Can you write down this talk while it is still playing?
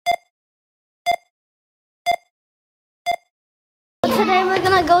Today we're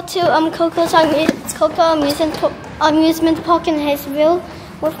gonna go to Coco amusement park in Hayesville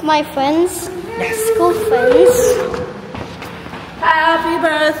with my friends, school friends. Happy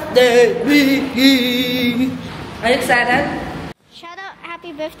birthday, Miggy! Are you excited? Shout out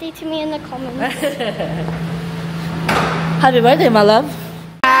happy birthday to me in the comments. Happy birthday, my love.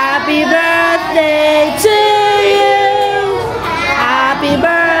 Happy birthday to you. Happy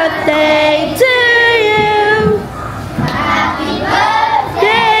birthday to you. Happy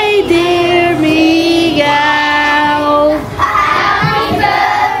birthday, dear Miguel. Happy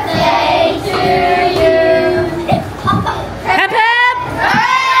birthday to you. Hip hip!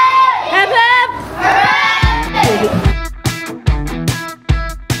 Hip hip!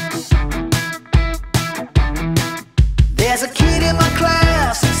 There's a kid in my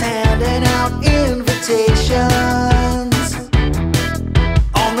class that's handing out invitations.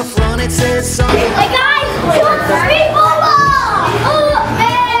 On the front it says something. Hey guys, 2 people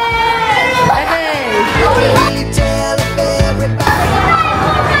Really tell everybody.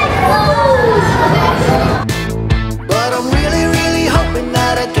 But I'm really, really hoping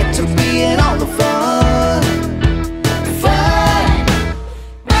that I get to be in all the fun.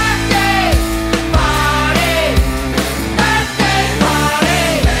 Birthday party. Birthday party. Birthday party.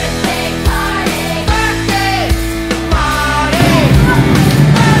 Birthday party.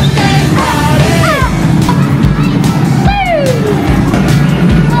 Birthday party.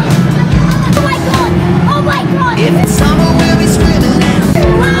 Oh my god! Oh my god! If it's summer, we'll be swimming in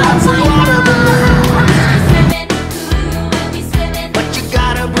lots of water balloons. But you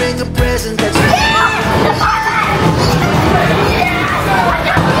gotta bring a present that's